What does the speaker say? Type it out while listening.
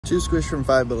2 squish from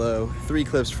Five Below, 3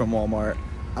 clips from Walmart.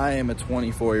 I am a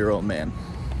 24-year-old man.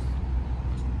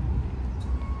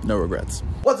 No regrets.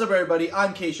 What's up, everybody?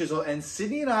 I'm K Shizzle, and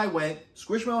Sydney and I went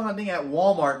Squishmallow hunting at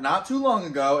Walmart not too long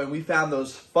ago, and we found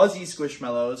those fuzzy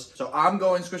Squishmallows. So I'm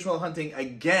going Squishmallow hunting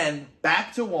again,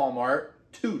 back to Walmart.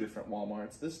 2 different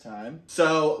Walmarts this time.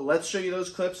 So let's show you those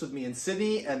clips with me and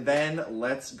Sydney, and then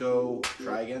let's go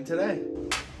try again today.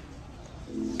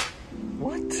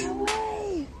 What? No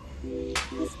way!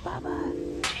 It's Baba.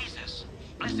 Jesus,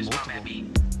 bless this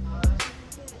Wombat-Beatz.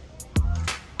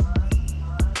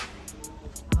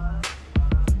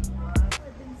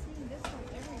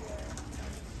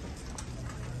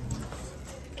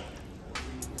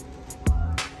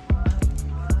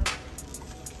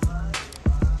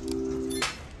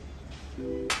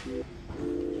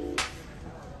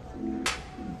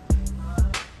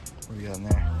 What do you got in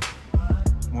there?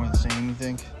 More of the same, you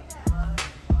think?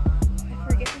 I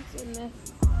forget who's in this.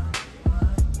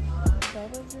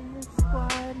 Bella's in this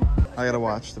squad. I gotta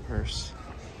watch the purse.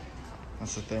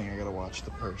 That's the thing, I gotta watch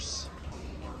the purse.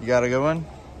 You got a good one?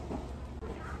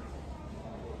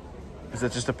 Is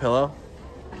that just a pillow?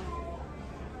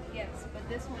 Yes, but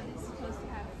this one is supposed to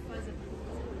have fuzzy.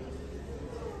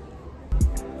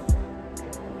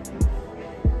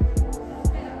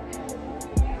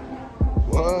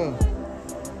 Whoa.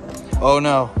 Oh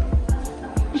no.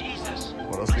 Jesus.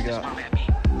 What else we got?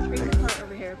 Bring the cart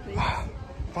over here, please.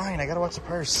 Fine, I gotta watch the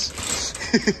purse.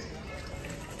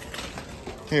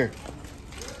 Here.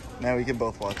 Now we can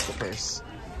both watch the purse.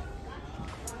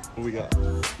 What we got?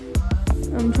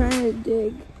 I'm trying to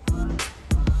dig.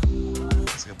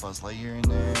 Let's get Buzz Lightyear in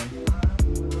there.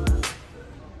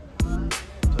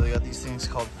 So they got these things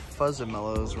called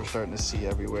Fuzzamellows we're starting to see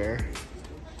everywhere.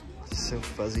 It's so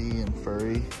fuzzy and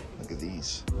furry. Look at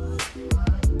these.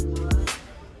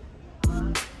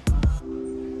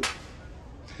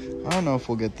 I don't know if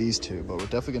we'll get these 2, but we're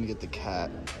definitely gonna get the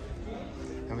cat.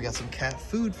 And we got some cat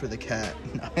food for the cat.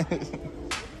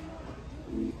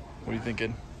 What are you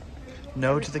thinking?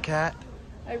 No to the cat?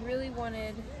 I really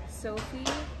wanted Sophie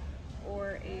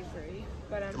or Avery,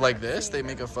 but I'm Like not this? seeing They them.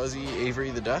 make a fuzzy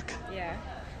Avery the duck? Yeah,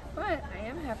 but I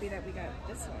am happy that we got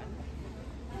this one.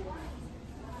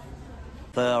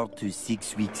 4 to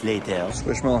 6 weeks later.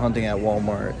 Squishmallow hunting at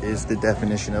Walmart is the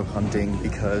definition of hunting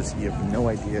because you have no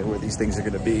idea where these things are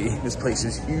going to be. This place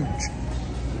is huge.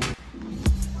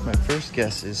 My first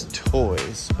guess is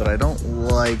toys, but I don't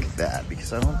like that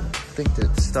because I don't think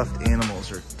that stuffed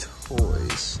animals are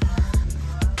toys.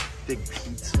 Big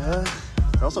pizza.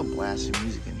 They also blast some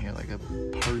music in here like a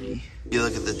party. You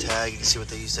look at the tag, you can see what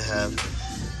they used to have.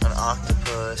 An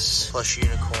octopus, plush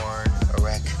unicorn, a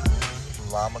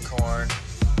raccoon, llama corn.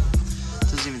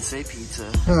 Doesn't even say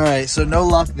pizza. All right, so no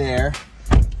luck there.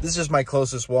 This is just my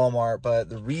closest Walmart, but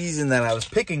the reason that I was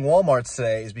picking Walmarts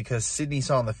today is because Sydney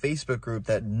saw in the Facebook group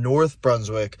that North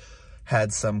Brunswick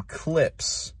had some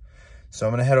clips. So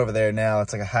I'm gonna head over there now.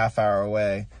 It's like a half-hour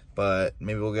away, but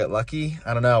maybe we'll get lucky.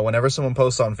 I don't know. Whenever someone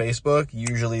posts on Facebook,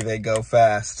 usually they go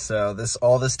fast. So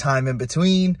all this time in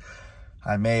between,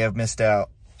 I may have missed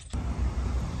out.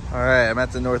 All right, I'm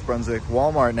at the North Brunswick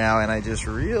Walmart now, and I just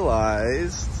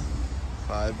realized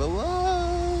Five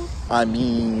Below. I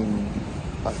mean,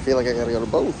 I feel like I gotta go to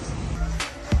both.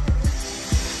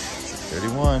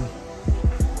 31.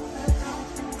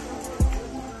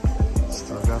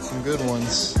 Still got some good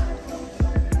ones.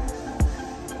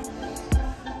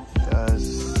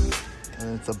 Guys,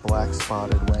 and it's a black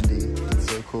spotted Wendy.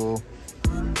 It's so cool.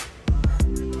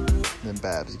 Then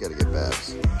Babs, you gotta get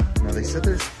Babs. Now they said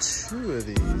there's 2 of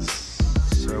these.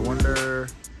 So I wonder,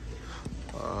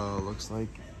 looks like,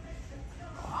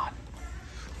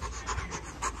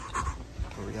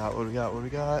 what do we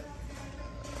got?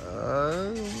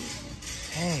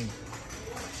 Dang.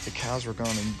 The cows were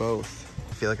gone in both.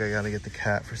 I feel like I gotta get the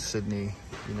cat for Sydney.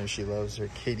 You know she loves her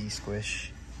kitty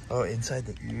squish. Oh, inside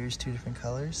the ears, 2 different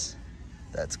colors?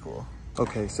 That's cool.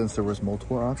 Okay, since there was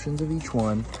multiple options of each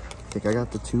one, I think I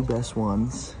got the 2 best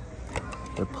ones.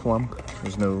 They're plump.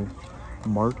 There's no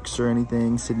marks or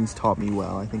anything. Sydney's taught me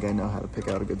well. I think I know how to pick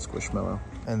out a good Squishmallow.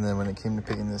 And then when it came to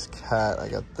picking this cat, I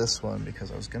got this one because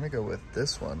I was gonna go with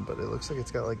this one, but it looks like it's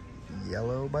got like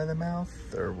yellow by the mouth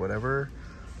or whatever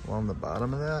along the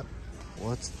bottom of that.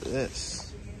 What's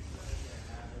this?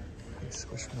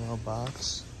 Squishmallow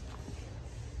box.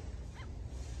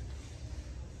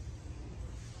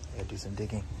 I gotta do some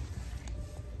digging.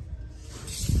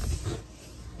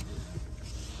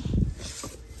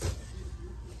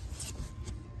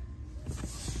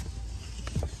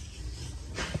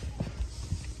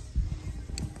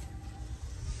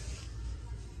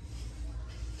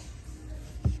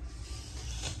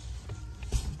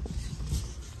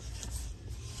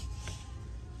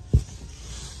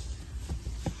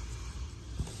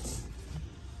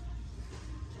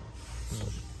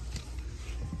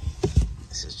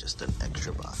 this is just an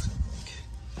extra box, I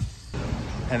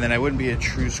think. And then I wouldn't be a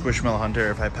true Squishmallow hunter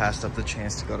if I passed up the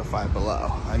chance to go to Five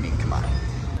Below. I mean, come on.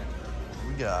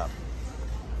 We got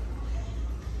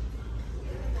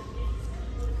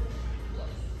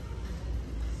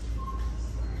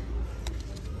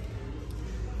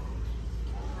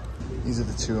these are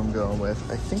the two I'm going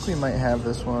with. I think we might have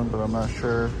this one, but I'm not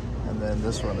sure. And then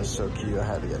this one is so cute, I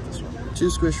had to get this one. 2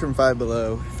 squish from Five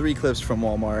Below, 3 clips from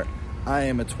Walmart. I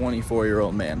am a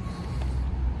 24-year-old man.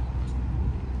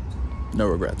 No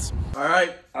regrets. All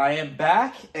right, I am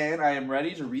back and I am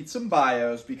ready to read some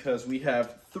bios because we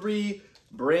have 3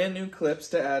 brand new clips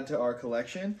to add to our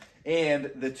collection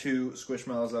and the 2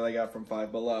 Squishmallows that I got from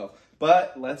Five Below.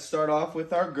 But let's start off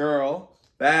with our girl,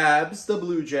 Babs the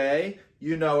Blue Jay.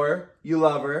 You know her, you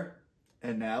love her,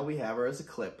 and now we have her as a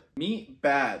clip. Meet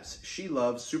Babs. She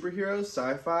loves superheroes,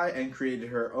 sci-fi, and created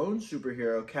her own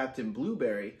superhero, Captain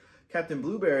Blueberry. Captain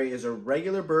Blueberry is a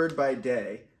regular bird by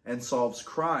day and solves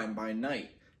crime by night.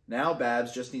 Now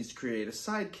Babs just needs to create a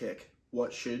sidekick.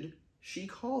 What should she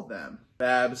call them?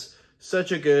 Babs,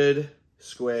 such a good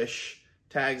squish.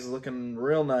 Tag's looking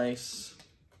real nice.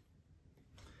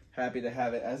 Happy to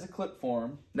have it as a clip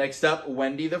form. Next up,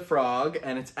 Wendy the Frog,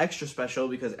 and it's extra special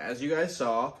because as you guys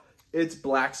saw, it's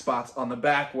black spots on the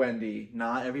back Wendy.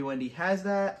 Not every Wendy has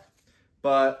that,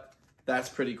 but that's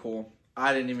pretty cool.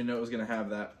 I didn't even know it was gonna have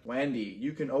that. Wendy,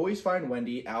 you can always find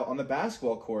Wendy out on the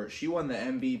basketball court. She won the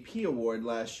MVP award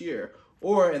last year,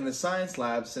 or in the science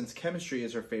lab since chemistry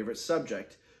is her favorite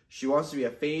subject. She wants to be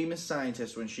a famous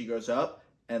scientist when she grows up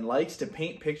and likes to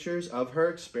paint pictures of her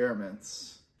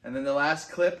experiments. And then the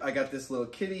last clip, I got this little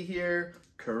kitty here,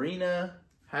 Karina.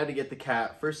 Had to get the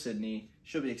cat for Sydney.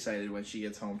 She'll be excited when she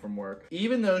gets home from work.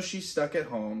 Even though she's stuck at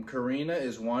home, Karina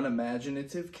is one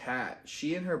imaginative cat.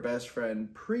 She and her best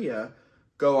friend, Priya,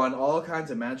 go on all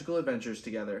kinds of magical adventures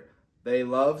together. They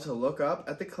love to look up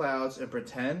at the clouds and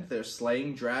pretend they're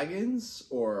slaying dragons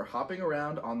or hopping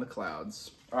around on the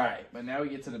clouds. All right, but now we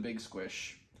get to the big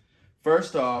squish.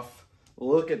 First off,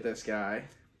 look at this guy.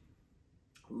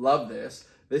 Love this.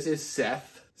 This is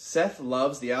Seth. Seth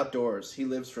loves the outdoors. He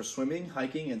lives for swimming,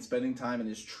 hiking, and spending time in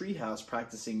his treehouse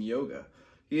practicing yoga.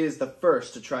 He is the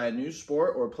first to try a new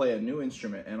sport or play a new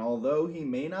instrument, and although he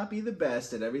may not be the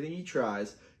best at everything he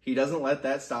tries, he doesn't let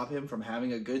that stop him from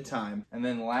having a good time. And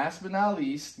then last but not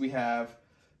least, we have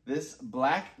this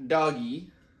black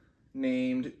doggy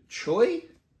named Choi?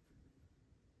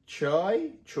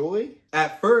 Choi?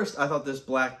 At first, I thought this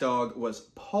black dog was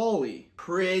Paulie.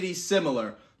 Pretty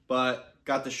similar, but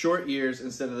got the short ears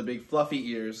instead of the big fluffy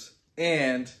ears,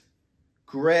 and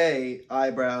gray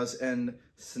eyebrows and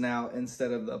snout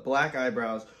instead of the black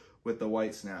eyebrows with the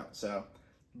white snout. So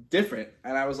different.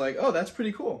 And I was like, oh, that's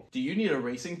pretty cool. Do you need a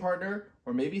racing partner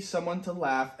or maybe someone to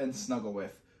laugh and snuggle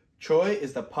with? Choi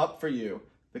is the pup for you.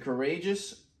 The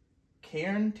courageous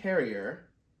Cairn Terrier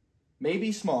may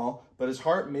be small, but his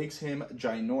heart makes him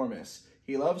ginormous.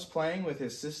 He loves playing with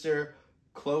his sister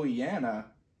Chloeanna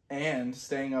and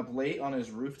staying up late on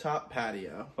his rooftop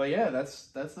patio. But yeah, that's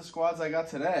the squads I got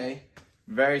today.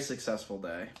 Very successful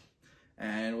day.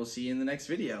 And we'll see you in the next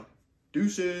video.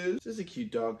 Deuces. This is a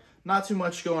cute dog. Not too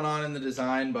much going on in the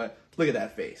design, but look at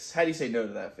that face. How do you say no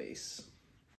to that face?